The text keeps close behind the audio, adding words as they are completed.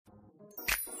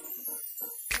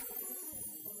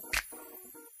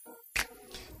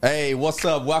Hey, what's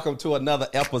up? Welcome to another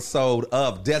episode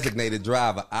of Designated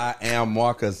Driver. I am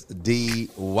Marcus D.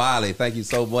 Wiley. Thank you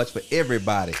so much for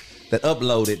everybody that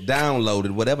uploaded, downloaded,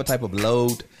 whatever type of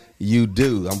load you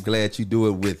do. I'm glad you do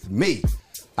it with me.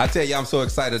 I tell you, I'm so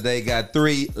excited today. Got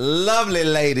three lovely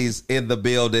ladies in the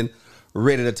building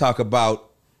ready to talk about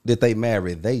did they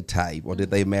marry they type or did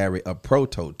they marry a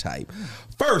prototype.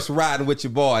 First, riding with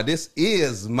your boy. This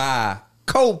is my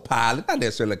co-pilot, not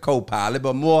necessarily co-pilot,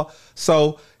 but more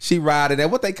so she riding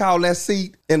at what they call that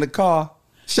seat in the car,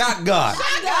 shotgun.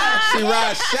 She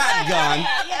rides shotgun.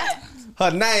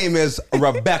 Her name is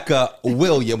Rebecca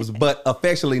Williams, but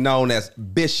affectionately known as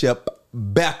Bishop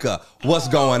Becca. What's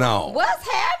going on? What's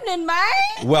happening, man?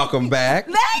 Welcome back.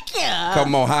 Thank you.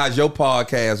 Come on, how's your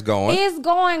podcast going? It's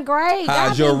going great.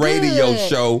 How's your radio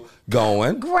show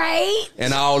going? Great.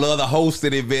 And all the other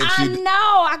hosted events. I know.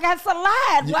 I got a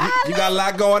lot. You got a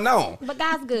lot going on. But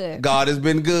God's good. God has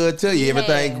been good to you.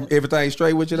 Everything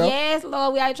straight with you, though? Yes,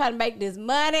 Lord. We out here trying to make this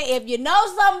money. If you know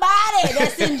somebody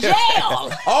that's in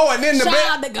jail, and then the shout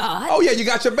out to God. Oh, yeah, you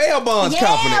got your bail bonds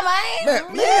company. Yeah,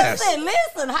 man.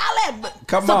 Listen. Holla at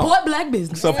Come support black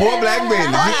business. Support black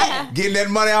business. Getting that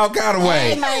money all kind of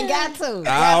ways. Hey, man, got to.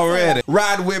 Already.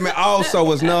 Riding with me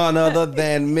also is none other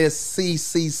than Miss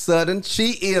C.C. Sutton.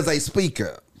 She is a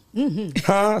speaker.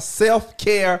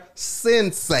 Self-care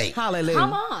sensei. Hallelujah.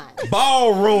 Come on.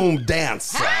 Ballroom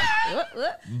dancer.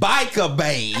 Biker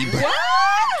babe. What?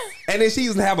 And then she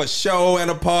used to have a show and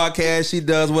a podcast she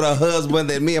does with her husband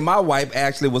that me and my wife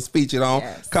actually was featured on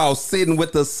called Sitting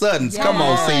with the Suttons. Yes. Come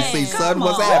on, C.C. Sutton.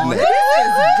 What's happening? This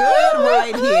is good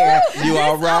right here. You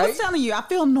all right? I was telling you, I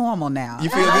feel normal now. You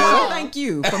feel good? Thank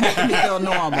you for making me feel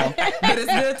normal. But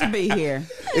it's good to be here.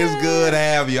 It's good to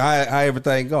have you. How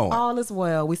everything going? All is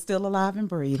well. We're still alive and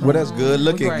breathing. Well, that's good.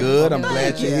 Looking good. I'm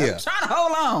glad you're here. Trying to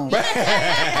hold on.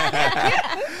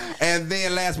 And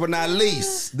then last but not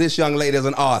least, this young lady is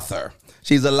an author.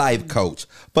 She's a life coach,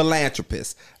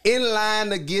 philanthropist, in line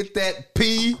to get that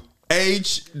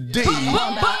Ph.D.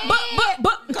 Come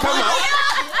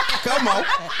on.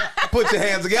 Put your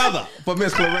hands together for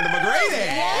Miss Clarinda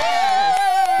McGrady.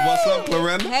 What's up,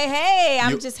 Clarinda? Hey,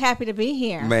 I'm just happy to be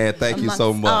here. Man, thank you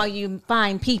so much. All you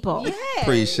fine people. Yes.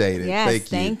 Appreciate it. Yes,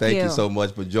 Thank you so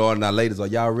much for joining our ladies. Are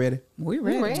y'all ready? We're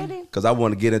ready. Because I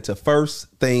want to get into first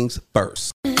things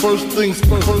first. First things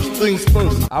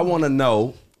first. I want to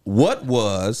know, what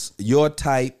was your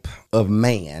type of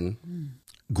man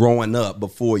growing up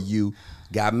before you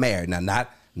got married? Now,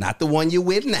 not the one you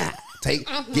with now.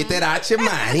 Get that out your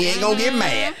mind. He ain't gonna get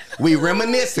mad. We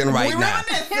reminiscing right now.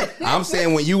 I'm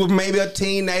saying when you were maybe a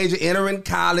teenager entering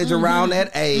college around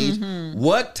that age,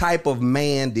 what type of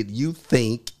man did you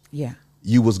think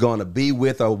you was gonna be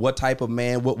with, or what type of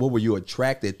man, what were you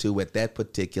attracted to at that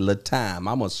particular time?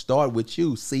 I'm gonna start with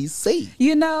you, CC.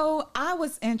 You know, I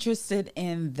was interested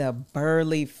in the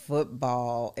burly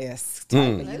football-esque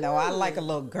type. You know, I like a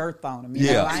little girth on him.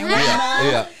 You know,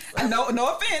 I ain't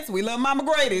no offense. We love Mama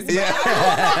Grady's. Yeah.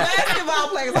 Basketball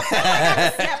players.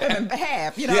 I snap him in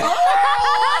half, you know.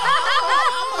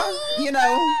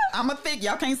 I'm a thick.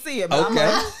 Y'all can't see it, but I'm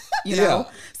a, you know.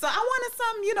 So I wanted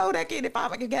something, you know, that kid, if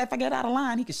I get out of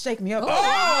line, he could shake me up. Oh, my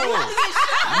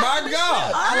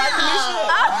God. I like to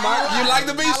be shook. You like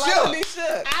to be shook? I like to be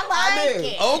shook. I like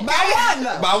it.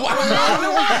 Okay. By one.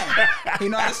 He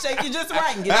know how to shake you just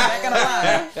right and get you back in the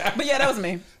line. But yeah, that was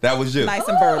me. That was you. Nice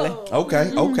and burly.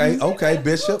 Okay,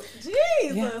 Bishop.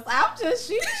 Jesus, I'm just,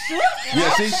 she shook.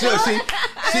 Yeah, she shook.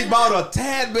 She bought a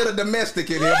tad bit of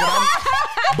domestic in here,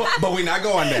 but we're not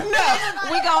going there. No,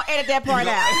 we gonna edit that part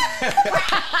out.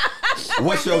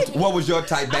 What was your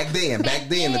type back then?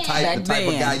 The type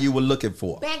of guy you were looking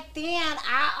for. Back then,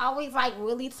 I always like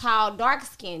really tall,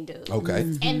 dark-skinned dudes. Okay.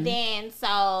 And then,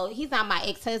 so he's not my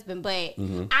ex-husband, but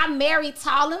I married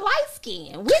tall and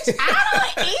light-skinned, which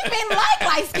I don't even like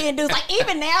light-skinned dudes. Like,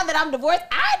 even now that I'm divorced,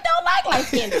 I don't like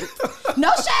light-skinned dudes.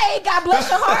 No shade, God bless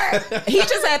your heart. He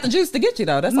just had the juice to get you,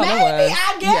 though. That's all it was. Maybe,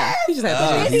 I guess. Yeah, he just had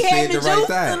the juice. He He had said the the right juice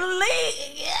thing. to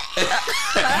leave.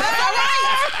 That's all right.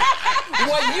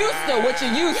 What you used to. God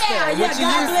bless.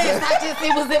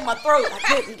 It was in my throat. I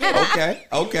couldn't get it.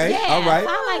 Okay. Yeah, All right. so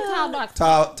I like tall,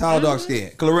 dark. Tall, dark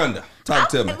skin. Clarinda, talk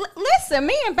to me. Listen,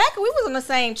 me and Becca, we was on the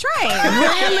same train.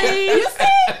 Really? You see?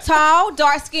 Tall,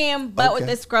 dark skin, but with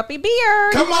Okay. the scruffy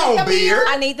beard. Come on, beard.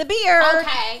 I need the beard.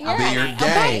 Okay. Beard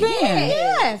gang.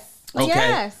 Yes. Okay.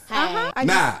 Yes. Hey.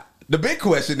 Now, the big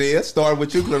question is, starting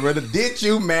with you, Clarinda, did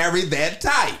you marry that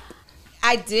type?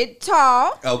 I did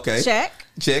tall. Okay. Check.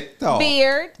 Tall.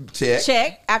 Beard.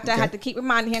 Check. After I had to keep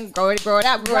reminding him, grow it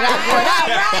out.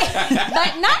 Right.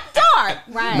 But not dark.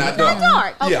 Right. Not Not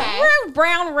dark. Okay. Yeah. We're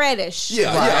brown reddish.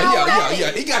 Yeah.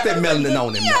 He got that melanin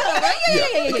on him.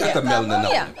 Yeah. He got the melanin on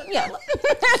him. Yeah.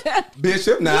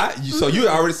 Bishop, so you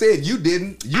already said you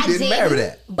didn't marry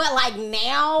that. But like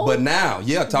now. But now,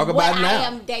 talk about it now. I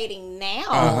am dating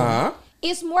now.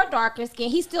 It's more darker skin.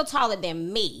 He's still taller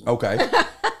than me. Okay.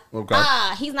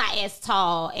 He's not as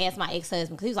tall as my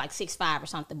ex-husband because he was like 6'5" or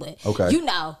something. But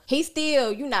he's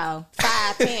still 5'10"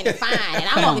 and fine, and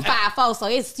I'm only 5'4", so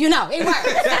it's it works.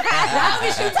 As long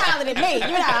as you taller than me,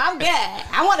 I'm good.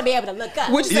 I want to be able to look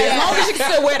up. Which is as long as you can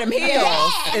still wear them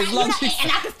heels, as long as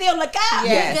and I can still look up.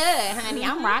 Yes. Good, honey.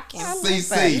 I'm rocking.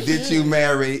 CC, did you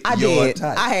marry I your did.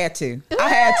 type? I had to.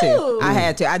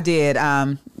 I did.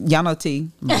 Y'all know T.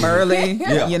 Burly,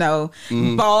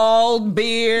 bald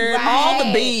beard, all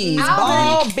the B's.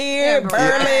 Bald beard,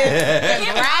 burly.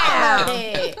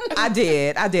 I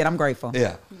did. I'm grateful.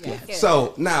 Yeah.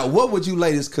 So now, what would you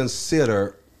ladies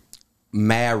consider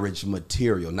marriage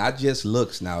material? Not just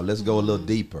looks. Now, let's go a little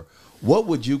deeper. What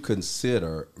would you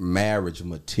consider marriage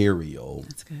material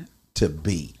to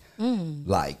be?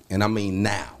 Like, and I mean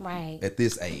now, at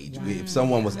this age, if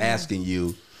someone was asking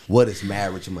you, what is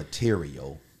marriage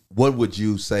material? What would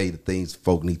you say the things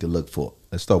folk need to look for?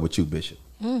 Let's start with you, Bishop.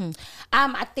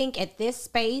 I think at this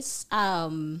space,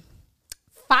 real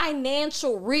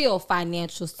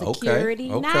financial security.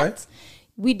 Not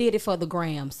we did it for the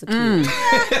gram security.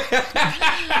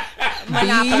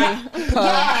 Monopoly.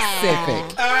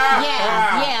 Pacific.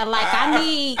 Yeah. Like I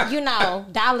need,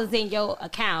 dollars in your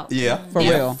account. Yeah, for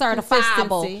real.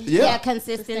 Certifiable.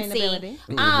 Consistency. Consistency.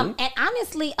 And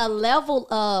honestly, a level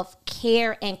of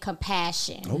care and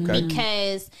compassion. Okay.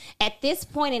 Because at this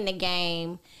point in the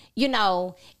game,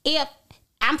 if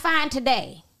I'm fine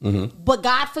today, but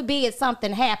God forbid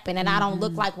something happened and I don't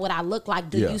look like what I look like,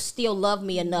 do you still love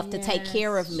me enough to take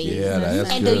care of me? Yeah,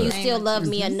 that's and good. do you still love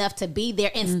me enough to be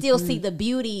there and still see the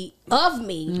beauty of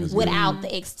me without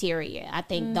the exterior? I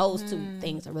think those two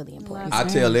things are really important. I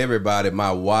tell everybody,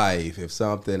 my wife, if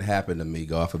something happened to me,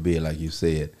 God forbid, like you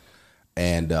said,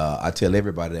 and I tell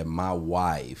everybody that my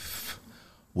wife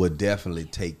would definitely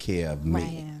take care of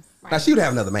me. Now she would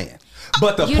have another man,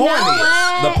 but the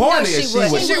point is,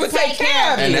 she would take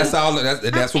care of me, and that's all.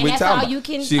 That's what we're talking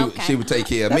about. She would take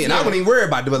care of me, and I wouldn't even worry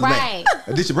about the other man.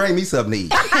 Did she bring me something to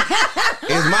eat?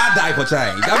 Is my diaper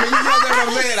changed? I mean, you know what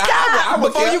I'm saying? I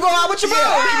would before you go out with your boo,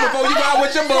 before you go out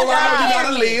with your boo, how you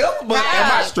gotta live? But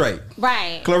am I straight?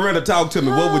 Right. Claretta, talk to me.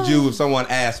 What would you, if someone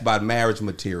asked about marriage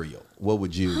material, what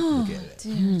would you look at it?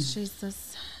 Dear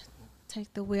Jesus,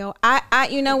 take the wheel. I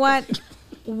you know what?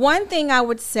 One thing I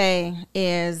would say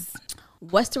is,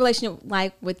 what's the relationship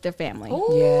like with their family?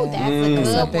 Ooh,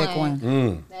 that's a big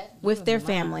one. With their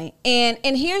family. And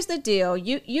here's the deal.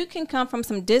 You can come from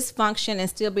some dysfunction and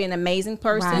still be an amazing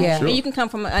person. Right. Yeah. And you can come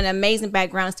from an amazing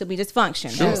background and still be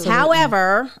dysfunction. Sure.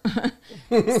 However,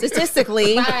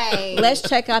 statistically, Right. let's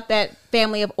check out that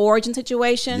family of origin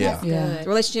situation. Yeah. The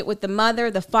relationship with the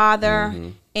mother, the father,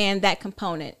 and that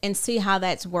component, and see how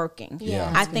that's working.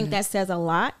 Yeah. I think that says a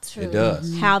lot. It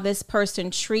does. How this person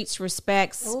treats,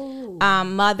 respects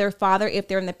mother, father, if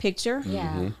they're in the picture.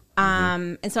 Yeah.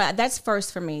 And so that's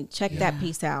first for me. Check that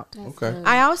piece out. Okay.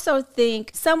 I also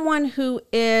think someone who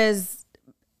is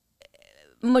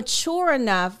mature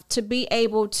enough to be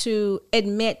able to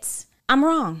admit, I'm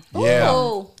wrong. Yeah.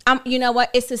 Ooh. You know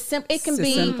what? It can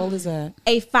be simple as that.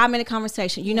 a 5-minute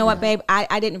conversation. You know what, babe?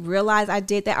 I didn't realize I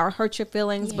did that or hurt your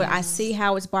feelings, but I see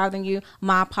how it's bothering you.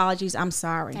 My apologies. I'm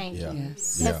sorry. Thank Yeah. you.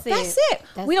 Yes. That's That's it. it.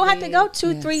 That's We don't have to big. go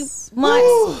 2-3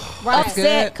 months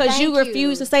upset because Thank you you.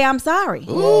 refuse to say I'm sorry.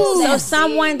 So That's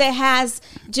someone it. that has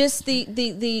just the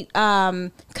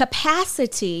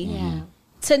capacity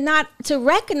to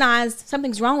recognize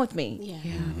something's wrong with me.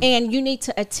 Yeah. And you need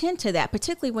to attend to that,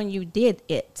 particularly when you did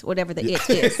it, whatever the it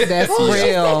is. That's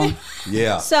real.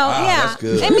 Yeah. So Wow, yeah, that's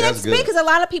good. I mean That's that's big good. because a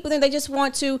lot of people think they just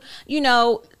want to,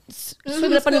 sweep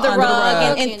it up under the Under the rug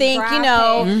rug. and think,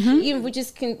 Drop we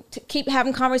just can keep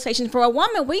having conversations. For a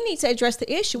woman, we need to address the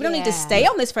issue. We don't need to Yeah. stay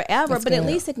on this forever, but at good.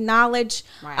 least acknowledge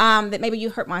Right. that maybe you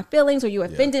hurt my feelings or you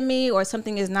offended me or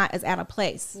something is not as out of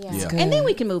place. Yeah. Yeah. And then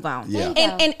we can move on. Yeah.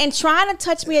 And trying to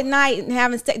touch me at night and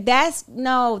having that's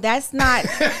not.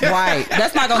 Right.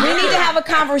 That's not going to We need to have a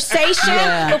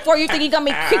conversation before you think you're gonna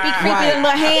be creepy Right. and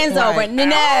little hands Right. over.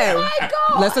 No.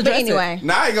 Let's But address anyway,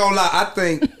 Now I ain't gonna lie.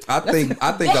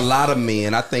 I think a lot of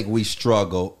men. I think we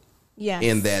struggle yes.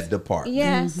 in that department.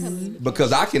 Yes.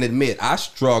 Because I can admit I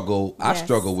struggle. I Yes.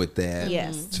 struggle with that.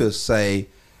 Yes. To say,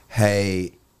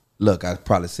 hey, look, I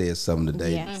probably said something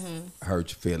today. Yes.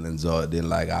 hurt your feelings or didn't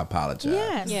like, I apologize.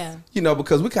 Yes. Yeah. You know,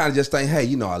 because we kind of just think, hey,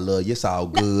 you know, I love you. It's all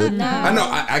good. I know.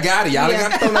 I got it. Y'all ain't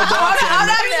got to throw no darts at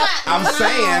me. I'm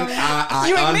saying,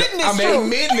 I'm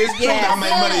admitting this truth. I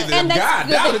make money to them. God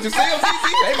damn, did you see them?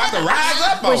 They about to rise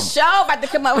up on me. Show about to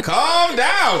come up with. Calm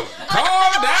down.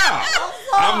 Calm down.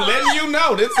 I'm letting you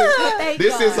know this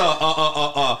is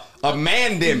a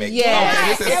mandemic. Yeah. Okay,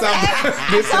 this is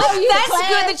something. That's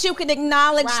good that you can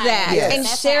acknowledge that Yes. and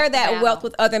That's share half the that battle. wealth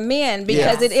with other men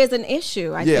because it is an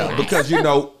issue. I think. Because you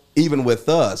know, even with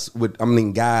us,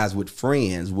 guys with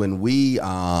friends, when we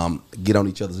get on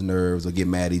each other's nerves or get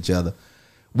mad at each other,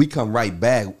 we come right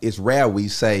back. It's rare we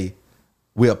say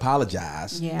we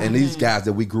apologize. Yeah. And these guys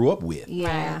that we grew up with.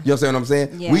 Yeah. You understand what I'm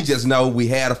saying? Yes. We just know we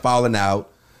had a falling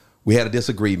out, we had a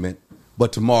disagreement.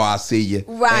 But tomorrow I see you.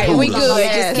 Right, at we Hooters. good.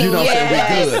 Yes. You know what I'm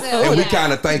saying? We good. Yes. And we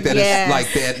kind of think that Yes. it's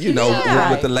like that, you know, Yeah.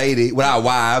 with the lady, with our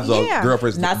wives or Yeah.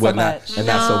 girlfriends, Not so whatnot, much. and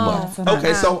not so No. much.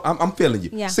 Okay, so I'm feeling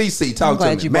you. Yeah. CC, talk to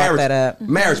glad me. you brought that up.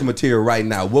 Marriage material right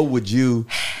now. What would you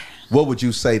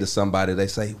say to somebody? They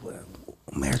say, well,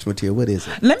 marriage material, what is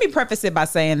it? Let me preface it by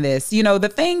saying this. You know, the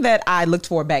thing that I looked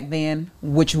for back then,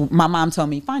 which my mom told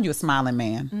me, find you a smiling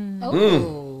man.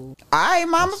 Oh. All right,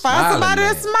 mama, find smiling somebody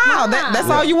man. that smile. That's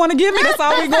all you want to give me? That's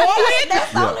all we going with?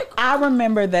 Yeah. I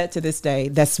remember that to this day.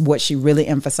 That's what she really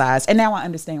emphasized. And now I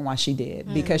understand why she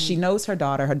did. Because she knows her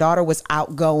daughter. Her daughter was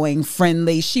outgoing,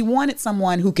 friendly. She wanted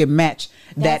someone who could match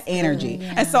that That's good, energy.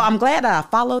 yeah. And so I'm glad that I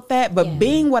followed that. But Yeah.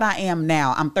 being what I am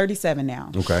now, I'm 37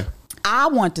 now. Okay. I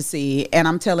want to see, and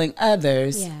I'm telling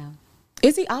others, Yeah.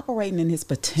 is he operating in his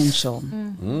potential?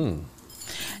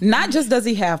 Not just does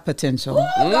he have potential.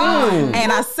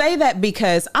 And I say that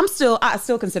because I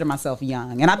still consider myself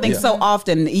young. And I think Yeah. so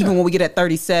often, even when we get at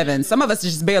 37, some of us are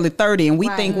just barely 30 and we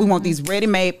Right. think we want these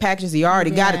ready-made packages. He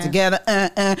already got it Yeah. together.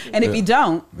 And if you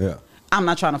don't, Yeah. I'm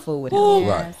not trying to fool with him.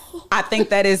 Right. I think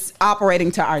that is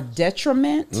operating to our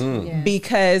detriment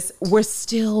because we're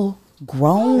still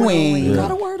growing. Yeah.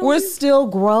 Got a We're still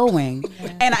growing.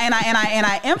 And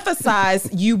I emphasize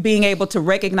you being able to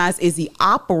recognize, is he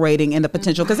operating in the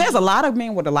potential? Because there's a lot of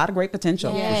men with a lot of great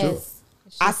potential. Yes.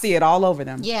 I see it all over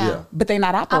them. Yeah. Yeah. But they're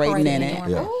not operating in it.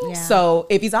 Yeah. Yeah. So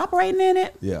if he's operating in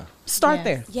it, Yeah. start Yes.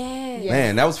 there. Yes.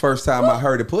 Man, that was the first time I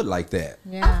heard it put like that.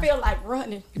 Yeah. I feel like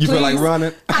running. You feel like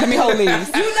running? Let me hold these.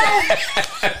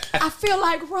 I feel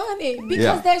like running because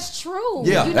Yeah. that's true.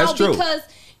 Yeah, you know, that's true. because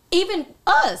even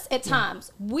us at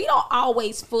times, we don't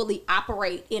always fully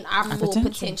operate in our full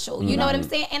potential. You know what I'm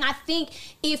saying? And I think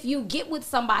if you get with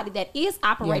somebody that is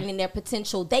operating in their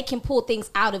potential, they can pull things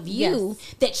out of you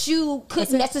that you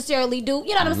couldn't necessarily do,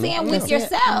 you know what I'm saying, with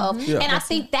yourself. Yeah. And I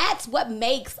think that's what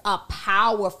makes a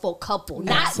powerful couple,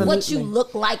 not what you Absolutely.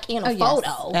 look like in a yes.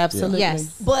 photo. Absolutely. Yes.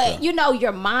 But you know,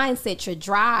 your mindset, your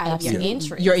drive, your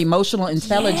interest. Your emotional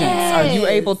intelligence. Are you Yes.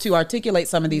 able to articulate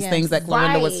some of these things that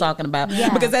Clorinda was Right. talking about? Yeah.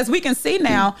 Because as we can see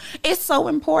now, it's so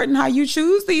important how you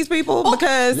choose these people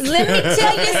because Let me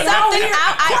tell you something.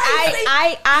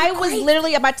 I was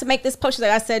literally about to make this post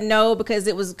that I said no because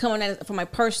it was coming at from my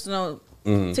personal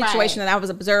situation that I was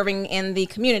observing in the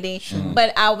community.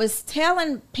 But I was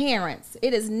telling parents,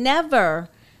 it is never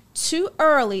too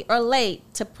early or late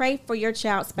to pray for your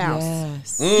child's spouse.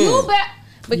 yes. You bet.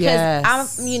 Because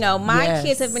Yes. my Yes.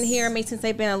 kids have been hearing me since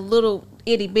they've been a little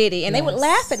itty bitty, and they would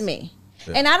laugh at me.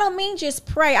 And I don't mean just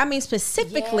pray. I mean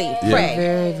specifically pray.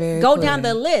 Very, very Go clear. down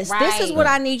the list. This is Right. what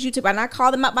I need you to. And I call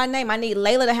them up by name. I need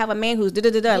Layla to have a man who's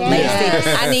Lacey.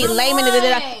 I need Layman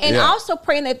and Yeah. also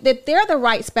praying that they're the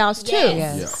right spouse too.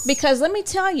 Yes. Yes. Because let me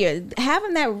tell you,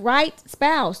 having that right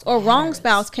spouse or wrong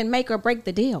spouse can make or break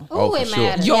the deal. Oh, Ooh, for it sure.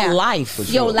 matters. Your Yeah. life.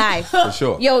 Your life, For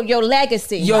sure. your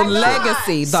legacy, Your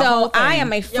legacy. The whole so thing. I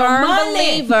am a firm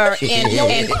believer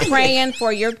in praying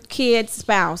for your kid's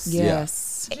spouse, Yes.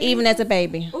 even as a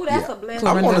baby. Ooh, that's a blessing.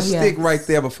 I want to Yes. stick right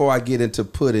there before I get into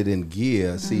put it in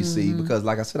gear, CC, because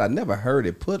like I said, I never heard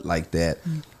it put like that.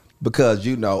 Because,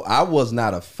 you know, I was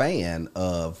not a fan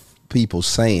of people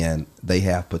saying they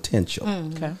have potential.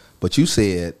 Okay. But you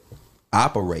said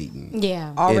operating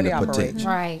Yeah. Already in the operating. potential.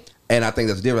 Right. And I think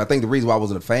that's different. I think the reason why I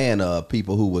wasn't a fan of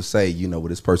people who would say, you know, well,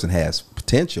 this person has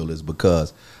potential is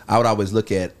because I would always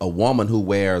look at a woman who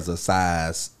wears a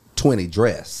size 20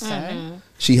 dress.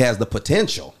 She has the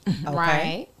potential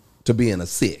Right. to be in a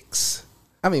 6.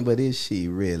 I mean, but is she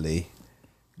really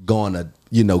going to,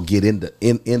 you know, get into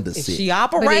Is 6? she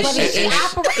operating? But if she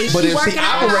operates, But if she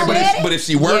operating, but if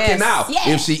she working Yes. out, Yes.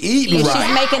 if she eating If right,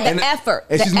 she's making the and- effort,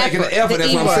 and the she's making the effort, effort, the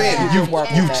that's what I'm E-word. saying.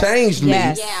 Yeah. You've changed me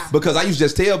Yes. Yeah. because I used to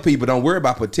just tell people, don't worry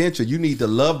about potential. You need to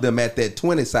love them at that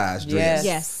 20 size dress. Yes.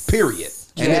 Yes. Period.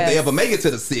 And if they ever make it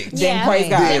to the 6, Then praise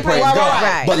God. then praise Right, God.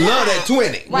 right. But love that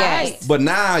 20. Right. But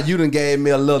now you done gave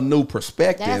me a little new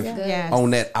perspective That's good. Yes.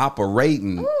 on that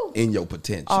operating in your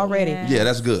potential. Already. Yeah,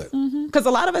 that's good. Because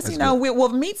a lot of us, we'll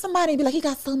meet somebody and be like, he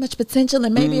got so much potential,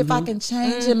 and maybe if I can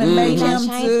change him and make him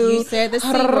Change. to. You said the C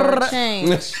word,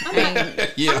 change.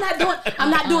 Yeah. I'm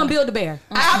not doing Build a Bear.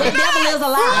 The devil is a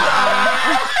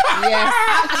liar.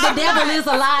 Yes. The devil is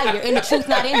a liar, and the truth's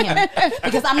not in him.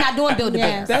 Because I'm not doing Build a Bear.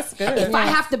 Yes. That's good. If I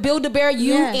have to Build a Bear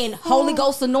you Yes. in Holy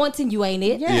Ghost anointing, you ain't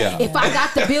it. Yeah. If I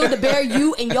got to Build a Bear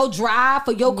you in your drive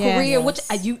for your Yes. career, which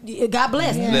you God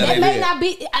bless. Yeah, That they may did. not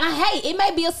be. And hey, it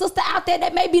may be a sister out there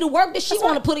that may be the work that she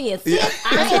want to put in. Sis,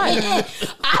 I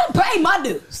done paid my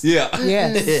dues. Yeah.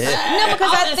 Yes. No, because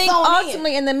All I that's think thrown in.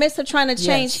 ultimately in the midst of trying to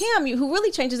change him, who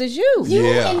really changes is you. You,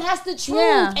 Yeah. and that's the truth.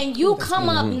 Yeah. And you come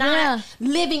up not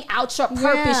living out your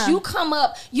purpose. Yeah. You come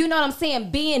up, you know what I'm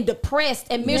saying, being depressed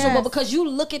and miserable Yes. because you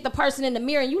look at the person in the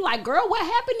mirror and you like, girl, what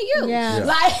happened to you? Yeah. Yeah.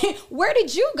 Like, where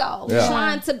did you go? Yeah.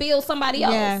 Trying to build somebody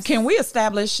else. Yes. Can we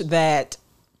establish that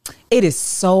it is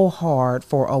so hard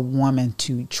for a woman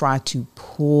to try to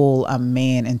pull a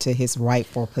man into his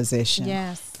rightful position?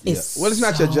 Yes. It's Well, it's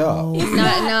not your job. No,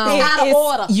 no. It Out of is-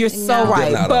 order. You're so No.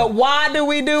 right. Not But all. why do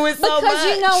we do it so much? Because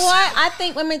you know what? I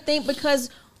think women think because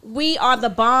we are the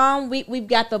bomb, we've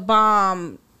got the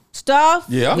bomb stuff.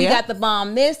 Yeah. We Yeah. got the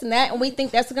bomb this and that, and we think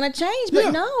that's going to change. But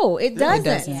Yeah. no, it doesn't.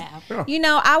 doesn't. Yeah. You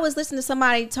know, I was listening to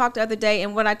somebody talk the other day,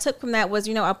 and what I took from that was,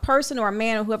 a person or a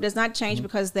man or whoever does not change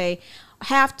because they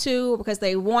have to or because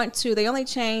they want to. They only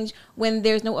change when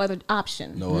there's no other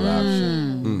option. No other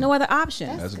option. No other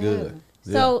option. That's good.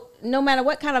 So no matter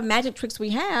what kind of magic tricks we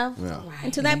have, Yeah.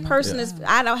 until that person is,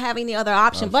 I don't have any other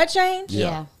option but change.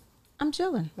 Yeah. I'm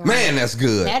chilling. Man, that's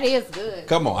good. That is good.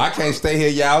 Come on, I can't stay here,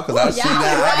 y'all, because I see Y'all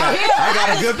now right here. I got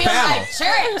a just good feel panel. like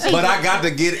church. But I got to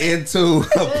get into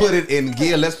put it in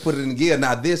gear. Let's put it in gear.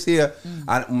 Now, this here,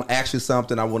 I'm gonna ask you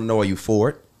something. I want to know: are you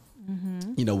forward?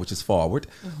 Which is forward.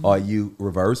 Are you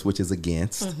reverse, which is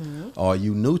against? Are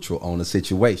you neutral on the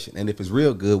situation? And if it's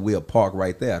real good, we'll park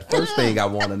right there. First thing I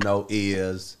want to know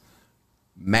is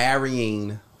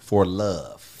marrying for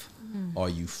love. Are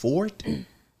you for it?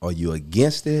 Are you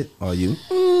against it? Are you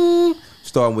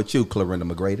starting with you, Clarinda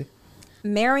McGrady?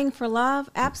 Marrying for love?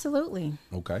 Absolutely.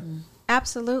 Okay.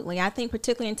 Absolutely. I think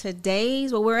particularly in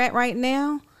today's where we're at right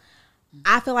now,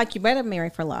 I feel like you better marry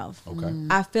for love. Okay.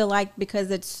 I feel like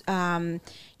because it's,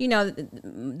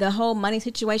 the whole money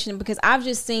situation, because I've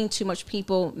just seen too much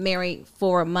people marry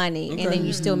for money and then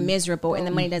you're still miserable and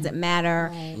the money doesn't matter,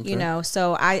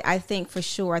 So I think for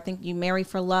sure, I think you marry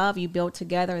for love, you build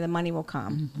together, and the money will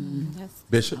come.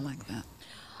 Bishop, I like that.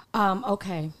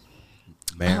 Okay.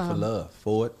 married for love,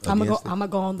 for it, I'm against gonna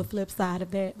go on the flip side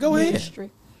of that. Go ahead.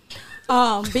 ministry.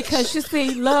 Because you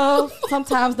see, love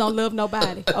sometimes don't love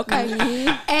nobody. Okay,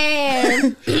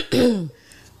 and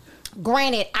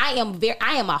granted, I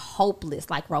am a hopeless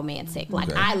romantic. Like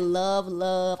Okay. I love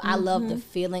love. I love the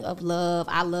feeling of love.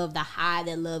 I love the high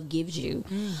that love gives you.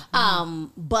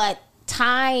 But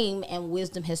time and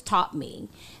wisdom has taught me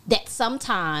that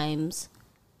sometimes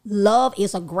love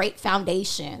is a great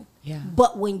foundation. Yeah.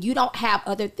 But when you don't have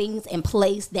other things in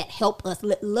place that help us,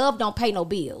 love don't pay no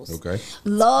bills. Okay.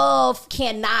 Love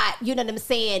cannot, you know what I'm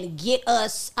saying, get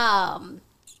us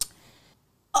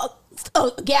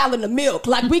a gallon of milk.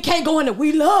 Like we can't go in and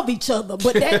we love each other,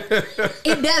 but that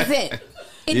it doesn't.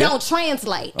 It Yeah. don't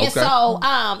translate. And Okay. so,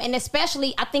 and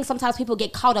especially, I think sometimes people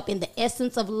get caught up in the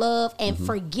essence of love and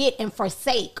forget and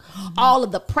forsake all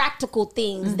of the practical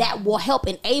things that will help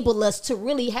enable us to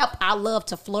really help our love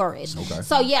to flourish. Okay.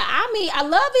 So, yeah, I mean, our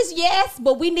love is yes,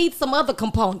 but we need some other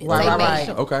components. Right, Amen. right.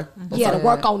 Okay. Yeah, to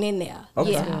work on in there.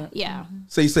 Okay. Yeah, yeah.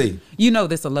 CC. You know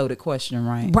this a loaded question,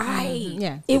 right? Right.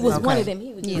 Yeah. It was Okay. one of them.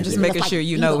 He was Just giving making us, sure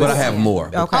you know But I it's- have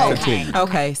more. Okay. Continue.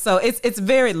 Okay. So it's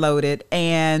very loaded,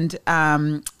 and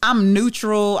I'm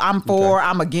neutral. I'm for. Okay.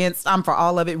 I'm against. I'm for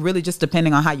all of it. Really, just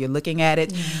depending on how you're looking at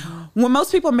it. When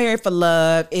most people marry for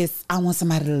love, it's I want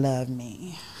somebody to love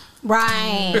me.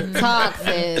 Right.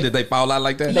 Toxic. Did they fall out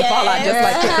like that? They fall out just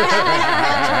like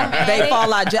that. They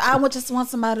fall out. Just want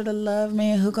somebody to love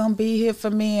me, and who gonna be here for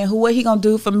me, and what he gonna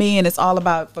do for me, and it's all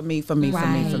about for me.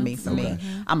 Okay.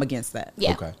 I'm against that.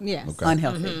 Yeah. Okay. Yes. Okay.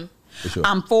 Unhealthy. For sure.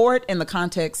 I'm for it in the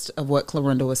context of what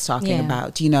Clarinda was talking Yeah.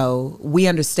 about. We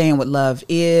understand what love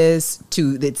is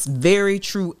to its very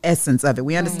true essence of it.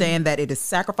 We understand that it is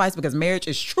sacrifice because marriage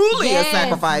is truly Yes. a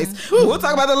sacrifice. We'll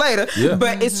talk about that later. Yeah.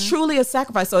 But it's truly a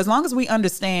sacrifice. So as long as we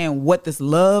understand what this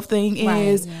love thing Right.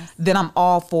 is, then I'm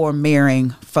all for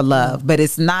marrying for love. But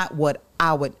it's not what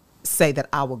I would say that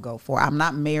I would go for. I'm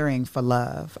not marrying for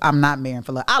love. I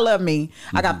love me.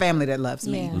 I got family that loves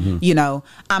me. You know,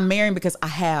 I'm marrying because I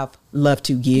have love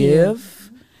to give.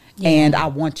 And I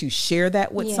want to share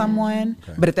that with someone.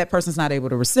 Okay. But if that person's not able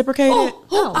to reciprocate it.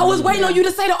 I was waiting on you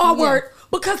to say the R word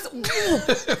because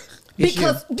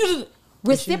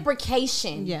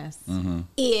reciprocation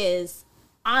is,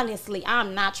 honestly,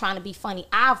 I'm not trying to be funny.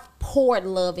 I've poured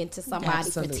love into somebody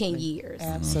for 10 years.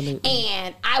 Absolutely.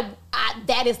 And I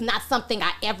that is not something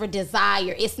I ever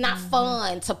desire. It's not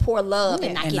fun to pour love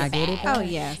and not get it back. Oh,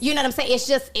 yeah. You know what I'm saying?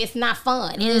 It's not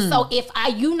fun. And so if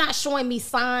you not showing me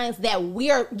signs that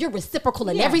you're reciprocal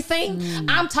in everything,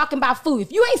 I'm talking about food.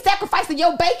 If you ain't sacrificing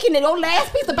your bacon and your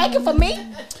last piece of bacon for me,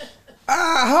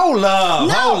 hold up.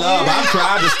 I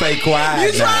tried to stay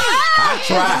quiet.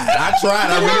 I tried.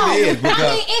 I really did. Because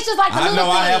I mean, it's just like I know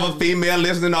I have a female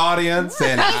listening audience,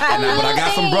 but I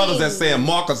got some brothers that saying,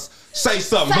 Marcus, say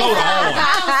something. Blow the horn.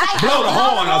 Blow the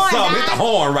horn or something. Hit the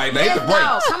horn right now. Hit the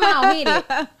brakes. Come on, hit it.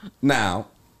 Now,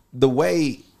 the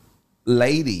way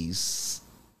ladies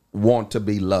want to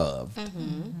be loved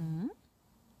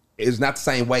is not the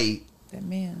same way that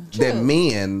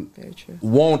men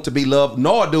want to be loved,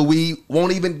 nor do we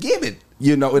won't even give it,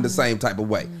 in the same type of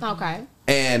way. Okay.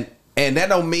 And that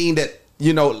don't mean that,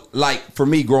 like for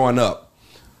me growing up,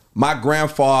 my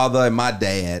grandfather and my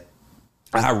dad,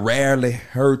 I rarely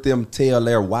heard them tell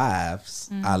their wives,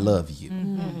 I love you.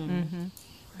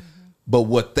 But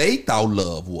what they thought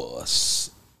love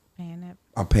was,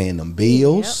 I'm paying them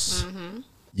bills.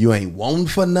 You ain't wanting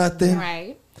for nothing.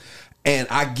 Right. And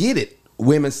I get it.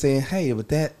 Women saying, hey, but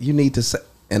that you need to say,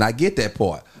 and I get that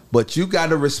part. But you got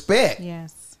to respect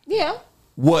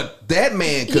what that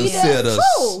man considers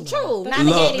true. Not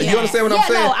love. You understand what I'm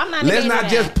saying? No, I'm not. Let's not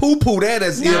just poo-poo that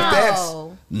as if that's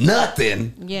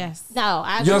nothing. Yes. No,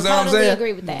 I you understand totally what I'm saying?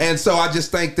 agree with that. And so I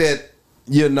just think that,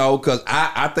 because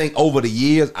I think over the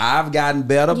years I've gotten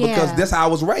better because that's how I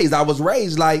was raised. I was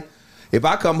raised like, if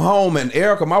I come home and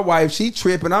Erica, my wife, she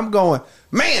tripping, I'm going,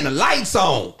 man, the lights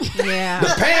on. Yeah.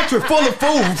 The pantry full of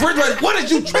food, refrigerator. What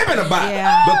is you tripping about?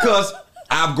 Yeah. Because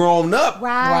I've grown up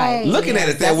looking at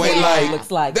it that way.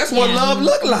 Like, that's what love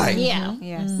look like. Yeah.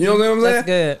 Yes. You know what I'm saying? That's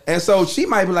good. And so she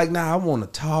might be like, nah, I want to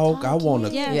talk. I want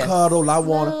to cuddle. I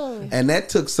want to. And that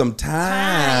took some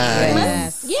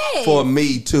time for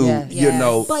me to,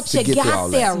 but to you get got all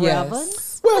there, that. Reverend.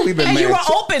 Well, we've been And married you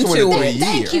were open to 23 it.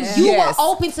 years. Thank you. You were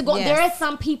open to go. Yes. There are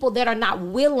some people that are not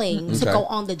willing to Okay. go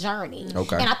on the journey.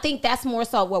 Okay. And I think that's more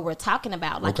so what we're talking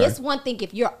about. Like, Okay. it's one thing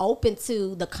if you're open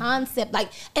to the concept,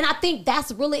 and I think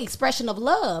that's really expression of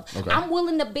love. Okay. I'm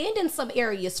willing to bend in some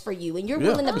areas for you, and you're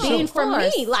willing to for bend for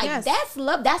course. me. Like, Yes. that's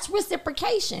love. That's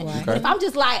reciprocation. Okay. But if I'm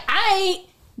just like,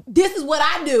 this is what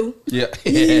I do. Yeah.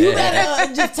 You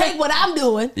better just take what I'm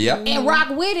doing Yeah. and rock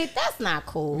with it. That's not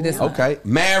cool. Okay.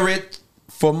 Married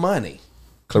for money.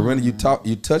 Clarina, you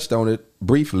touched on it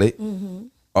briefly.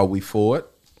 Are we for it?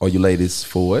 Are you ladies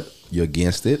for it? You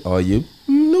against it? Are you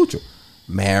neutral?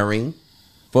 Marrying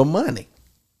for money.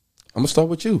 I'm gonna start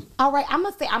with you. All right, I'm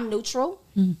gonna say I'm neutral.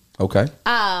 Okay.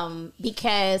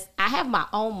 Because I have my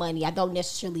own money. I don't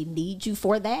necessarily need you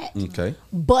for that. Okay.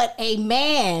 But a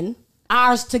man,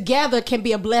 ours together can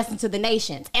be a blessing to the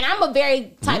nations. And I'm a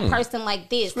very type person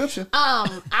like this. Scripture.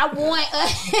 I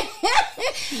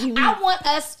want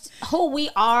us who we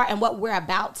are and what we're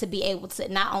about to be able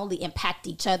to not only impact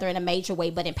each other in a major way,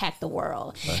 but impact the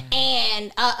world. Okay.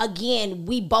 And again,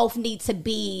 we both need to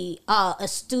be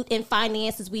astute in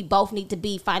finances. We both need to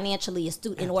be financially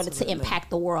astute in order to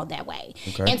impact the world that way.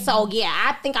 Okay. And so,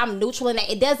 I think I'm neutral in that.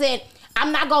 It doesn't,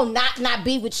 I'm not going to not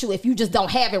be with you if you just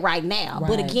don't have it right now. Right.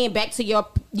 But again, back to your,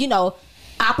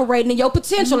 operating in your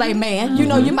potential, amen.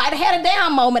 You might have had a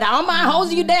down moment. I don't mind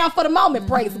holding you down for the moment,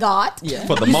 praise God. Yeah.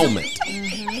 For the moment.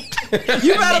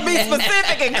 You gotta be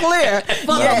specific and clear.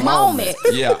 For the moment.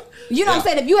 Yeah. You know what I'm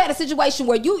saying? If you had a situation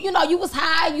where you was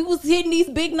high, you was hitting these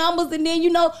big numbers, and then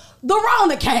the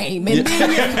Rona came, and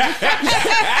then your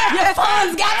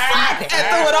funds got flooded And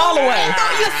threw it all away.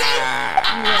 You see,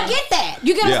 I get that.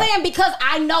 You get what I'm saying? Because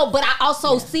I know, but I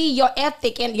also see your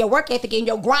ethic and your work ethic and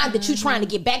your grind that you're trying to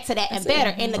get back to that and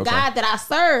better. And the God that I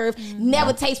serve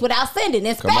never takes without sending,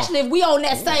 especially if we on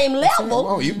that same level.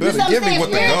 Oh, you better give me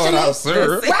what the God I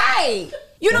serve. Right.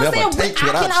 You know what I'm saying?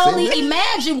 I can only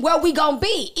imagine where we gonna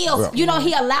be if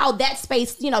he allowed that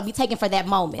space, be taken for that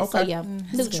moment. Okay. So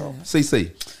neutral.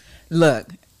 CC. Look,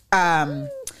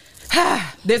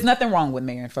 there's nothing wrong with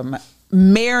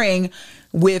marrying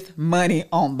with money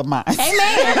on the mind.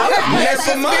 Amen. Let's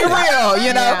be real,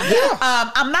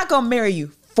 I'm not gonna marry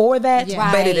you for that,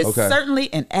 but it is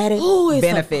certainly an added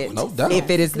benefit no doubt.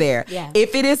 if it is there. Yeah.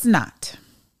 If it is not,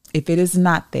 if it is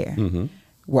not there,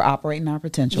 we're operating our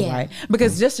potential, Yeah. right?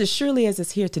 Because just as surely as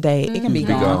it's here today, it can be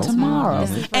gone gone tomorrow,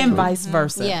 and vice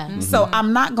versa. Yeah. So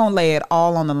I'm not gonna lay it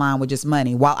all on the line with just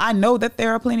money. While I know that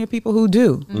there are plenty of people who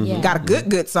do, Yeah. got a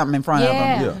good something in front of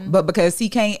Yeah. them, but because he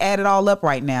can't add it all up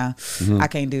right now, I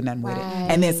can't do nothing with it.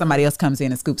 And then somebody else comes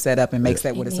in and scoops that up and makes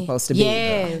that what it's supposed to be.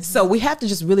 Yes. So we have to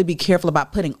just really be careful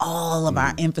about putting all of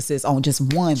our emphasis on just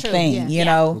one thing, yeah. you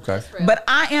know. Okay. But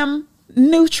I am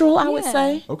neutral, I would Yeah.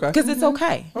 say, Okay. because it's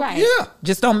okay. Right. Yeah.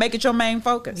 Just don't make it your main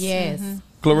focus. Yes.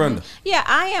 Clorinda. Yeah,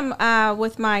 I am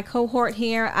with my cohort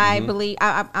here. I believe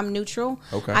I'm neutral.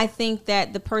 Okay. I think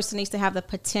that the person needs to have the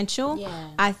potential. Yeah.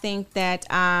 I think that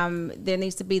there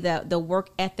needs to be the work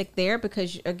ethic there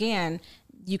because, again,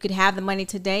 you could have the money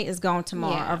today, is gone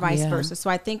tomorrow, Yeah. or vice Yeah. versa. So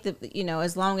I think that,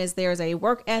 as long as there's a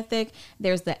work ethic,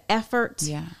 there's the effort.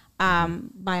 Yeah.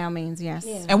 By all means, yes.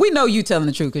 Yeah. And we know you telling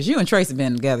the truth because you and Tracy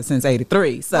been together since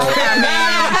 '83. So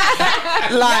I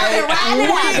mean, like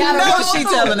we know she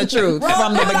telling the truth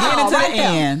from the beginning to the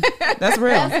end. That's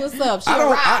real. That's what's up. She I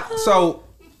don't. rock. So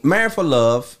married for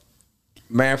love,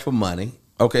 married for money.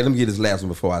 Okay, let me get this last one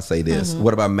before I say this.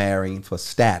 What about marrying for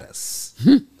status?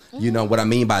 You know what I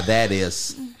mean by that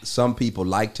is some people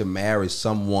like to marry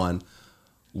someone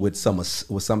with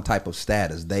some type of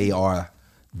status. They are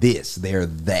this, they're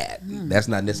that. That's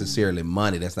not necessarily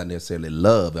money. That's not necessarily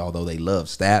love, although they love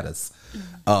status.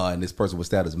 And this person with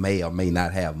status may or may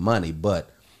not have money, but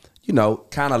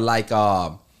kind of like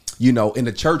in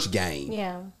the church game.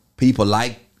 Yeah. People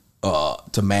like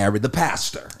to marry the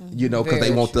pastor, because they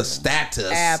Very want the true.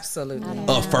 status Absolutely.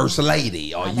 of first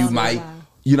lady, or you don't know might,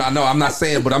 why. I know I'm not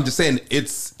saying, but I'm just saying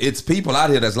it's people out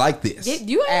here that's like this.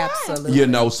 You ain't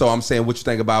Absolutely. So I'm saying, what you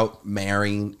think about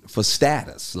marrying for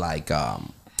status? Like, are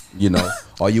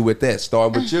you with that?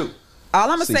 Start with you. All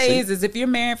I'm gonna CC. say is if you're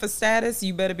married for status,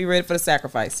 you better be ready for the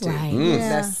sacrifice too. Right.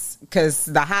 That's because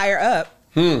the higher up.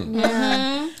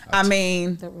 I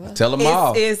mean, Tell them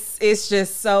all. it's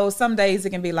just so. Some days it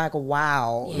can be like,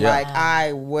 wow, Yeah. like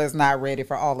I was not ready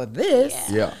for all of this.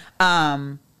 Yeah.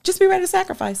 Just be ready to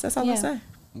sacrifice. That's all I Yeah. say.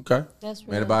 Okay. That's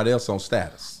real. Anybody else on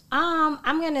status? I'm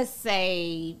gonna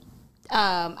say,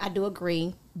 I do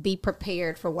agree. Be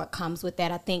prepared for what comes with that.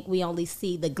 I think we only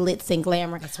see the glitz and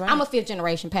glamour. That's right. I'm a 5th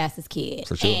generation pastor's kid,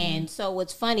 For sure. and so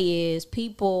what's funny is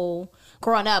people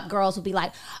growing up, girls will be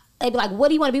like. They'd be like, what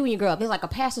do you want to be when you grow up? They're like, a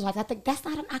pastor's wife. I think that's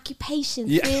not an occupation.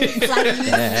 Yeah. Sis. Like,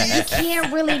 you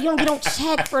can't really, you don't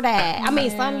check for that. I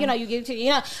mean, some, you get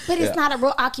to, but it's not a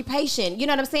real occupation. You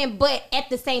know what I'm saying? But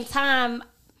at the same time,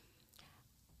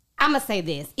 I'm going to say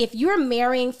this. If you're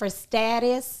marrying for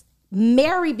status,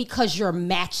 marry because you're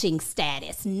matching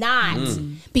status, not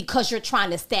because you're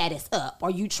trying to status up or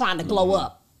you trying to glow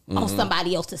up on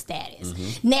somebody else's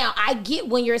status. Now, I get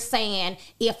when you're saying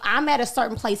if I'm at a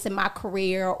certain place in my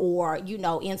career or, in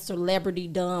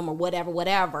celebritydom or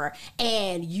whatever,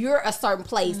 and you're a certain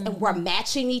place and we're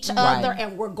matching each other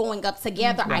and we're going up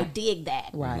together, I dig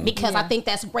that. Right. Because I think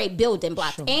that's great building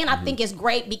blocks. And I think it's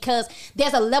great because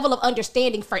there's a level of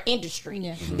understanding for industry.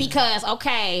 Yeah. Because,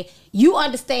 okay, you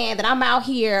understand that I'm out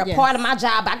here, Yes. part of my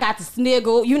job, I got to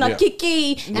sniggle, Yeah.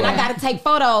 kiki, and I got to take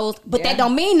photos, but that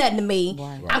don't mean nothing to me.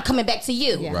 Right. I'm coming back to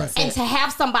you. Yeah. Right. And to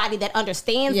have somebody that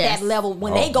understands Yes. that level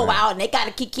when Oh, they go man. out and they got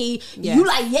a kiki, Yes. you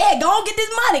like, yeah, go and get this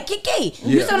money, kiki.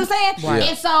 You Yeah. see what I'm saying? Right.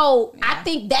 And so I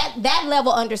think that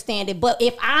level understanding. But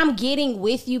if I'm getting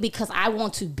with you because I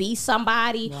want to be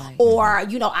somebody, Right. or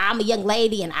I'm a young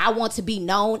lady and I want to be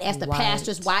known as the Right.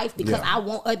 pastor's wife because Yeah. I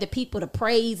want other people to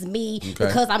praise me Okay.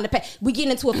 because I'm we get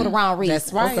into it for the wrong reason.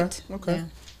 That's right. Okay.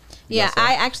 Yeah, Yes, sir.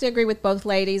 I actually agree with both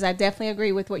ladies. I definitely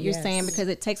agree with what you're Yes. saying because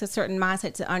it takes a certain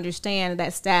mindset to understand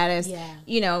that status.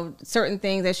 Yeah. Certain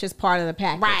things that's just part of the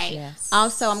package. Right. Yes.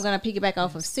 Also, I'm going to piggyback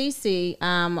off of Cece.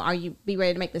 Are you be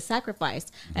ready to make the sacrifice?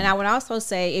 And I would also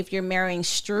say if you're marrying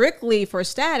strictly for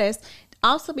status,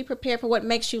 also be prepared for what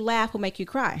makes you laugh will make you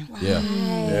cry. Yeah.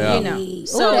 Yeah. You know, Ooh,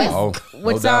 so that's- Oh,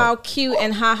 what's no doubt. all cute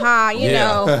and haha,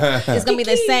 Yeah. it's gonna be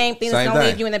the same thing. That's Same gonna thing.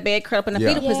 leave you in the bed, curled up in the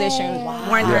Yeah. fetal position, Yeah.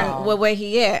 wondering Yeah. where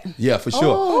he at. Yeah, for sure.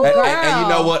 Oh, and you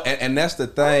know girl. what? And that's the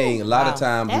thing. A lot of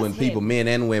times That's when people, heavy. men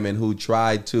and women, who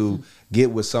try to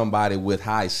get with somebody with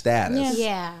high status,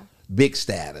 Yeah. big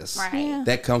status, Right. Yeah.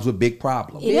 that comes with big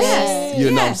problems. Yes. You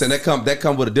know what I'm Yes. saying? That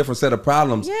come with a different set of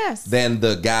problems Yes. than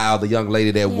the guy or the young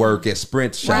lady that work at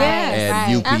Sprint Shop Right, and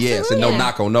right. UPS. And no Absolutely.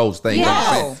 knock on those things. You know what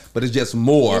I'm Yeah. saying? But it's just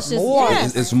more. It's just- More.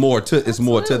 yes. It's more to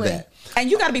Absolutely. that. And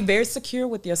you got to be very secure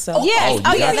with yourself. Yes. Oh,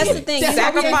 Oh, you yeah. gotta That's be. the thing.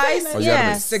 Sacrifice. Oh, you gotta be.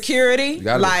 Yes. Security.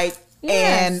 gotta be. Like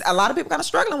And a lot of people kind of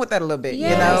struggling with that a little bit, you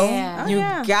Yes. know? Yeah.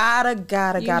 You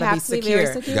gotta You be have to be very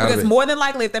secure. secure. Gotta Because be. more than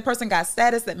likely, if that person got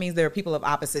status, that means there are people of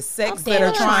opposite sex They're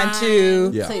that are trying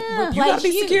to. Yeah. replace You gotta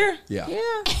be secure. Yeah.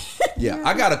 Yeah. Yeah,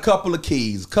 I got a couple of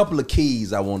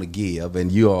keys I want to give,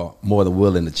 and you are more than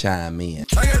willing to chime in.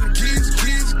 I got the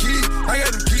keys. I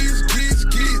got the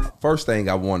keys. First thing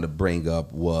I wanted to bring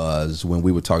up was when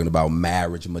we were talking about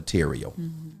marriage material.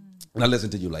 Now listen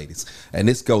to you ladies, and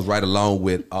this goes right along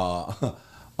with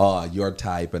your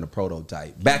type and a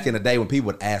prototype. Back in the day when people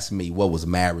would ask me what was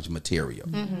marriage material,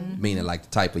 meaning like the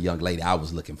type of young lady I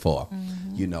was looking for,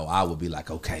 you know, I would be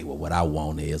like, okay, well, what I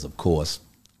want is, of course,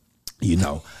 you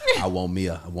know, I want me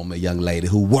a young lady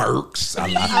who works. I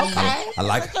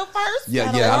like What's your first? yeah.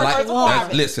 Gotta work I like.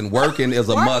 woman. Listen, working is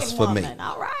a Working must for me. woman,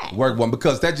 all right. Work one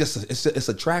because that just it's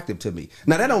attractive to me.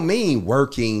 Now that don't mean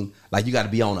working like you got to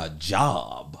be on a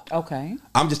job. Okay.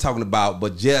 I'm just talking about,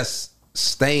 but just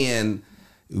staying.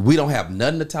 We don't have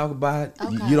nothing to talk about.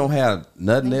 Okay. You don't have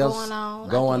nothing Nothing else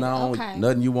going on. Okay.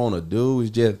 Nothing you want to do.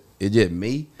 It's just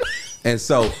me. And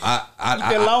so I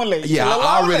feel lonely. Yeah, You feel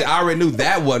I lonely. already knew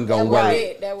that wasn't gonna work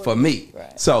Right. for me.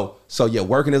 Right. So yeah,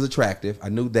 working is attractive. I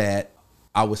knew that.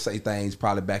 I would say things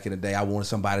probably back in the day. I wanted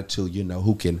somebody to, you know,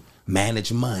 who can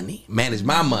manage my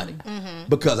money,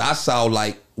 because I saw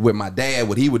like with my dad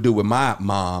what he would do with my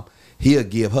mom. He'll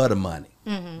give her the money,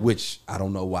 which I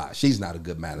don't know why. She's not a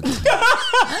good manager.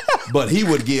 But he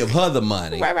would give her the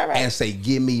money Right. and say,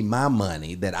 give me my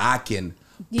money that I can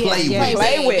play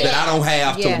yeah, with. That I don't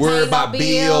have Yes. to worry Pay no about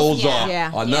bills, bills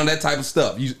yeah. or none of that type of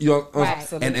stuff. You know,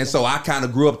 Right. and so I kind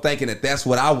of grew up thinking that that's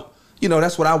what I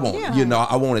wanted. Yeah. You know,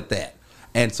 I wanted that,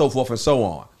 and so forth and so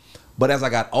on. But as I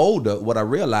got older, what I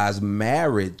realized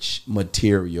marriage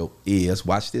material is,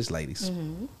 watch this, ladies.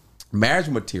 Marriage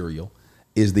material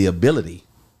is the ability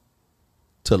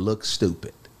to look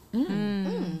stupid.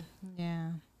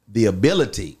 Yeah. The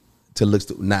ability to look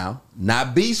stupid. Now,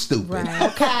 not be stupid. Right.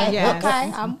 Okay. Yes.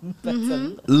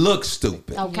 Okay. Look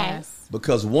stupid. Okay. Yes.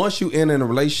 Because once you enter in a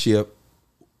relationship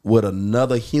with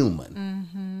another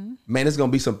human, man, there's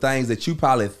gonna be some things that you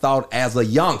probably thought as a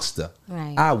youngster,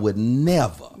 Right. I would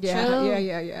never. Yeah. True.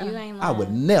 Yeah. You ain't I would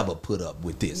lying. never put up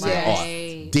with this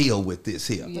Right. or deal with this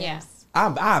here. Yes.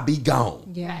 I'd be gone.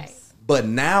 Yes. But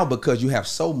now, because you have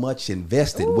so much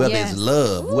invested, whether yes. it's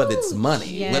love, whether it's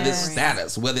money, whether it's Yes.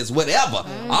 status, whether it's whatever,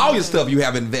 all your stuff you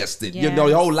have invested, you know, Yes.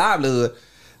 your whole livelihood.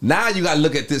 Now you got to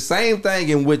look at this same thing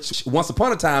in which once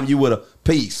upon a time you would have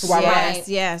peace. Right. Yes.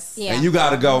 Yes. Yeah. And you got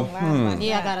to go,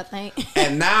 Yeah, I gotta think.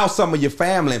 And now some of your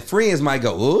family and friends might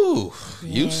go, ooh,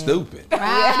 you stupid.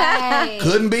 Right.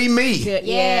 Couldn't be me. Good.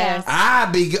 Yes. I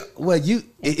be, well, you,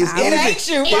 it's easy. ain't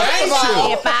you. It ain't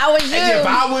you. If I was you. And if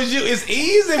I was you, it's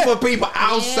easy for people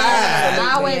outside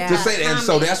Always to say that. And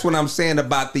so comment. that's what I'm saying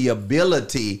about the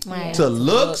ability Right. to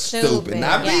look stupid. stupid,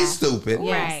 not be Yeah. stupid,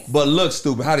 Right. but look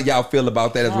stupid. How do y'all feel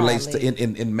about that as relates to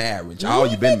in marriage? All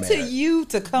you been To married. you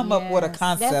to come up with a Yes.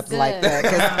 concept That's like good. that.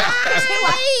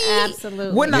 'Cause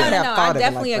Absolutely. Would not no, have no, thought I of it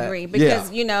definitely like that. agree because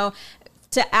Yeah. you know,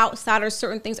 to outsiders,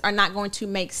 certain things are not going to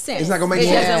make sense. It's not gonna make it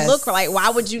sense. doesn't look like. Why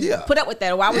would you Yeah. put up with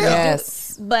that? Or why would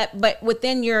Yes. you do? But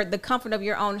within the comfort of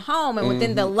your own home and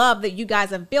within the love that you guys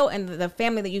have built and the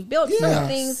family that you've built, certain Yes.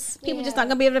 things people just not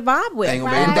gonna be able to vibe with. Ain't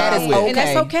gonna be able to That vibe is with. okay. And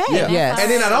that's okay. Yeah. Yes.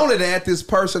 And then not only that, this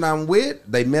person I'm with,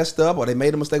 they messed up or they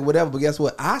made a mistake, whatever. But guess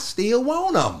what? I still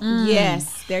want them. Yes,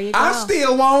 there you go. I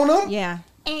still want them. yeah.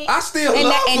 I still And,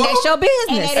 love that, and them. that's your business.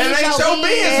 And And it ain't your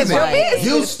business. It's your business.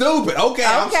 You stupid. Okay,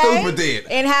 I'm stupid then.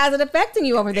 And how's it affecting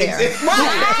you over there?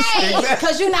 Right.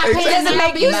 Because you're not paying Exactly. doesn't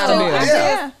make you you stupid. stupid.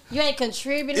 Yeah. You ain't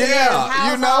contributing Yeah, to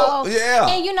the you know, household. yeah.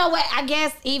 And you know what? I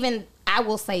guess even I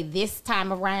will say this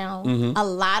time around, Mm-hmm. a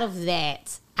lot of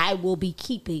that I will be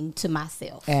keeping to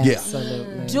myself.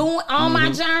 Absolutely. Doing on my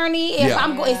journey, if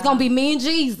Yeah. it's gonna be me and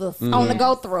Jesus on the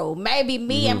go through. Maybe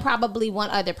me and probably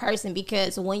one other person,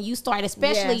 because when you start,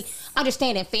 especially Yes.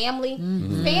 understanding family,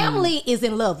 family is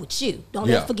in love with you. Don't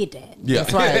Yeah. ever forget that. Yeah.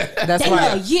 That's right. That's They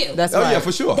right. love you. That's Oh right. yeah,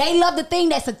 for sure. They love the thing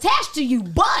that's attached to you,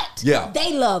 but Yeah.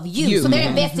 they love you. You. So they're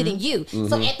invested in you.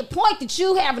 So at the point that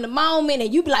you having a moment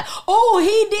and you be like, oh,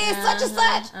 he did such and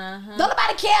such. Don't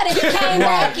nobody care that he came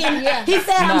back and he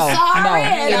said, I'm No, sorry. no.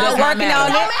 and It does not working matter. on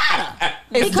it. Don't matter.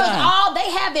 It's because done. all they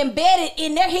have embedded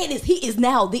in their head is he is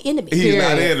now the enemy. He's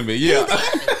not the enemy. Yeah.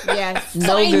 Yes.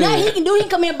 So ain't nothing he can do. He can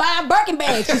come in and buy a Birkin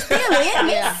bag. She's still the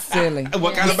enemy. Silly.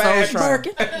 What kind of bag?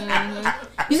 Birkin.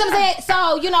 You see what I'm saying?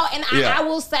 So, you know, and Yeah. I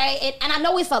will say, and I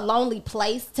know it's a lonely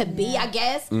place to be, I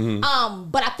guess.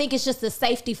 But I think it's just a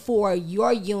safety for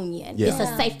your union. Yeah. It's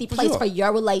a safety place sure. for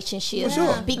your relationship. For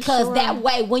sure. Because that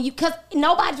way, because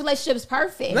nobody's relationship is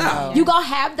perfect. No. You gonna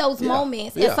have those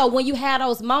moments. Yeah. And so when you have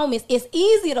those moments, it's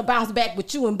easier to bounce back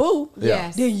with you and boo.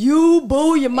 Yeah. Then you,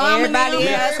 boo, your mom, Everybody and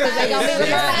them. else, 'cause they gonna be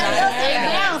Everybody else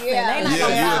ain't bouncing. They not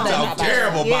gonna Yeah, bounce. you talk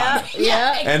terrible about it.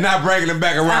 Yeah. And not bringing them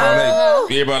back around.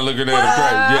 Hey, everybody looking at him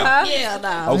crazy. Yeah. Yeah,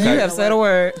 no. Okay. You have said a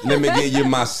word. Let me give you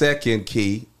my second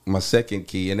key,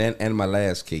 and my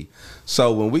last key.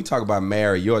 So when we talk about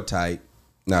marry your type,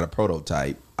 not a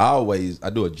prototype, I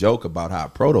do a joke about how a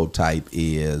prototype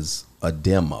is a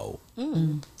demo.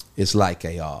 It's like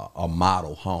a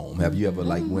model home. Have you ever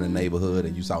like went in a neighborhood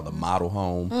and you saw the model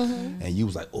home and you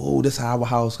was like, oh, this how our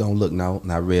house gonna look? No,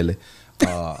 not really. You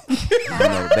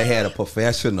know, they had a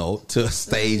professional to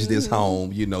stage this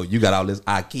home. You know, you got all this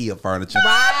IKEA furniture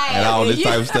and all this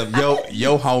type of stuff.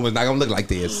 Your home is not gonna look like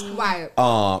this. Right.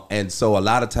 And so a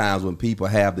lot of times when people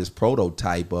have this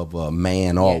prototype of a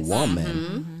man or a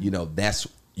woman, you know, that's,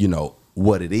 you know,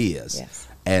 what it is. Yes.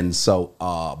 And so,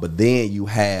 but then you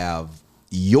have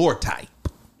your type.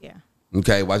 Yeah.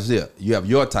 Okay, watch this. You have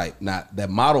your type. Now, that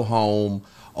model home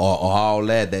or all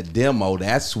that demo,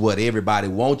 that's what everybody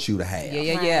wants you to have.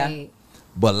 Yeah.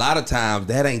 But a lot of times,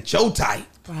 that ain't your type.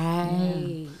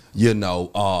 Right. You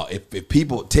know, if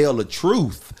people tell the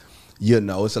truth, you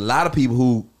know, it's a lot of people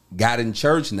who got in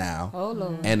church now,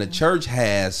 and the church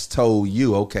has told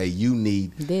you, okay, you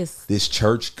need this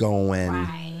church going,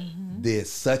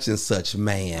 this such and such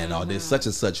man, or this such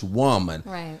and such woman,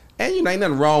 Right. and you know, ain't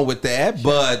nothing wrong with that,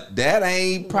 but that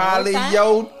ain't probably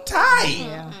your type.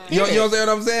 You know what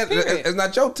I'm saying? It's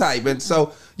not your type, and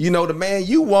so you know, the man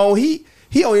you want, he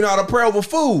don't even know how to pray over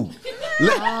food,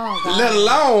 let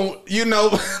alone, you know,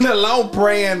 let alone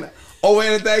praying over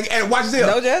anything. And watch this.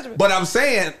 No judgment. But I'm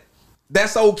saying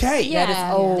that's okay. Yeah.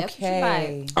 That is That's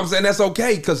right. I'm saying that's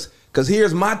okay because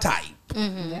here's my type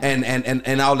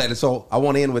and all that. And so I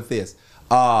want to end with this.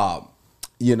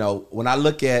 You know, when I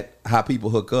look at how people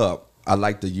hook up, I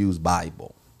like to use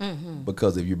Bible.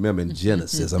 Because if you remember in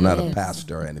Genesis, I'm not a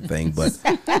pastor or anything, but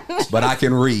I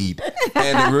can read.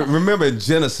 And remember in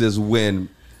Genesis when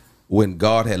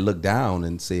God had looked down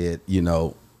and said, you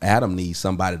know, Adam needs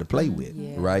somebody to play with,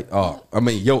 right? I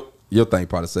mean, your thing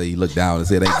probably say he looked down and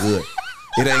said it ain't good.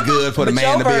 It ain't good for the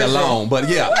man to be alone. But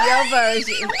yeah, Your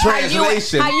version.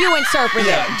 Translation. How you interpret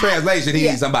yeah, it. translation. He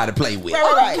needs somebody to play with.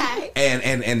 Okay.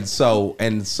 And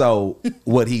so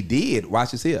what he did,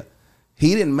 watch this here.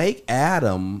 He didn't make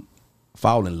Adam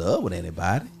fall in love with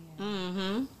anybody.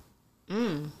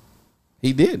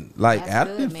 He didn't. Like That's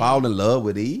Adam good, didn't man. fall in love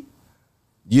with Eve.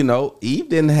 You know, Eve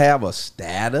didn't have a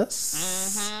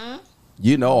status.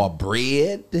 You know, a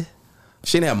bread.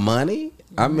 She didn't have money.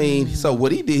 I mean, so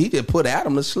what he did, he just put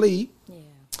Adam to sleep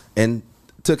and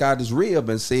took out his rib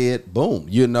and said, boom,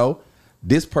 you know,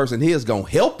 this person here is going to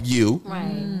help you.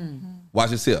 Right. Watch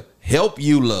this here. Help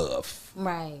you love.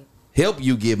 Right. Help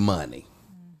you get money.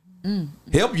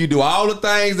 Help you do all the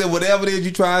things that whatever it is you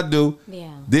try to do.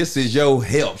 Yeah. This is your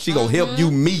help. She going to help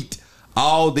you meet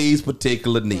all these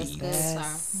particular needs. Good,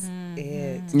 sir.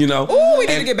 You know? Ooh, we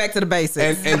need to get back to the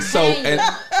basics. And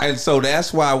so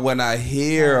that's why when I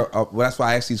hear, that's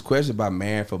why I ask these questions about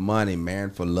marrying for money,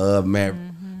 marrying for love,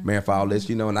 marrying for all this,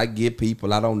 you know, and I get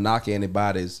people, I don't knock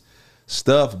anybody's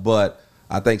stuff, but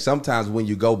I think sometimes when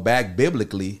you go back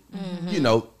biblically, you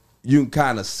know, you can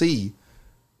kind of see,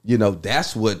 you know,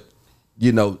 that's what,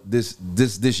 you know, this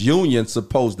union's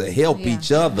supposed to help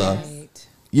each other,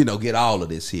 you know, get all of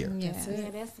this here. Yeah,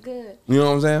 that's good. You know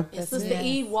what I'm saying? And Sister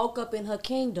Eve woke up in her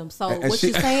kingdom. So And what she-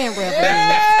 you saying,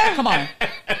 Reverend? Come on.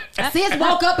 Sis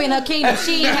woke up in her kingdom.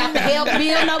 She ain't have to help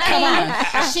build no kingdom.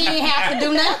 She ain't have to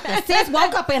do nothing. Sis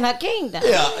woke up in her kingdom.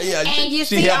 Yeah. And you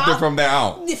She see helped all- her from there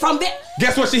on. From there.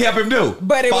 Guess what she helped him do?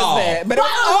 But it Fall. was that. But it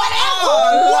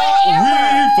Whatever. We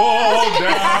fall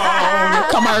down,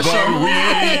 commercial. but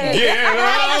we get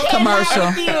up. Commercial.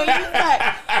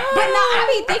 But no,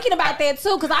 I be thinking about that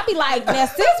too, because I be like, now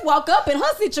sis woke up and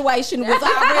her situation was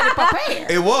already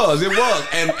prepared. It was,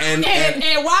 and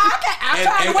And why I'm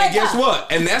trying to wake and guess up.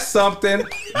 what? And that's something.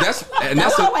 That's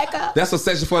Don't wake up. that's a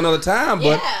session for another time.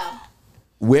 But Yeah.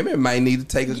 women might need to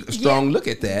take a strong look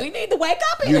at that. We need to wake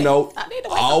up. You know, I need to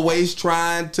wake up. always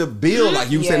trying to build,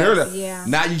 like you were saying earlier. Yeah.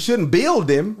 Now you shouldn't build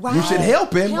him. You Right. should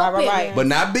help him, Right. but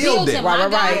not build him. my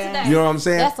Right. God, Right. today. You know what I'm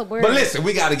saying? That's a word. But listen,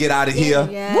 we got to get out of here.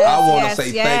 Yes, I want to yes, say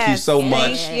yes. thank you so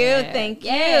much Thank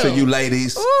you. to you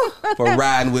ladies for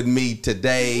riding with me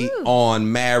today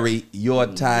on Marry Your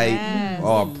Type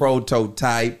or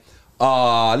Prototype.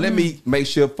 Let me make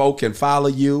sure folk can follow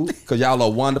you because y'all are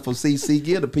wonderful. CC,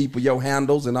 give the people your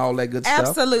handles and all that good stuff.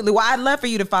 Absolutely. Well, I'd love for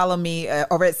you to follow me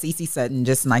over at CC Sutton,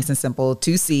 just nice and simple,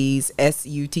 2 C's,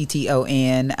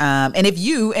 SUTTON. And if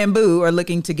you and Boo are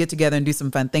looking to get together and do some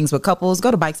fun things with couples,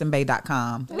 go to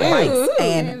bikesandbay.com.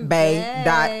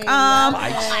 Bikesandbay.com.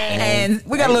 And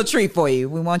we got a little treat for you.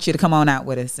 We want you to come on out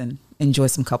with us and enjoy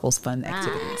some couples fun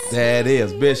activities. That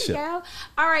is Bishop. Go.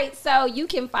 All right, so you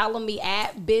can follow me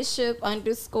at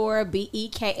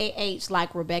Bishop_BEKAH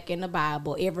like Rebecca in the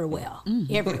Bible everywhere.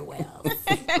 Everywhere.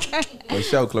 For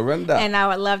sure, Clarinda. And I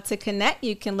would love to connect.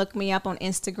 You can look me up on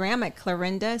Instagram at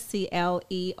Clarenda,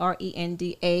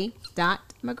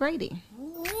 CLERENDA.McGrady.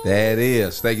 That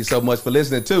is. Thank you so much for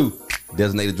listening to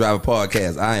Designated Driver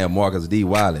Podcast. I am Marcus D.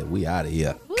 Wiley. We out of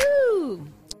here. Woo!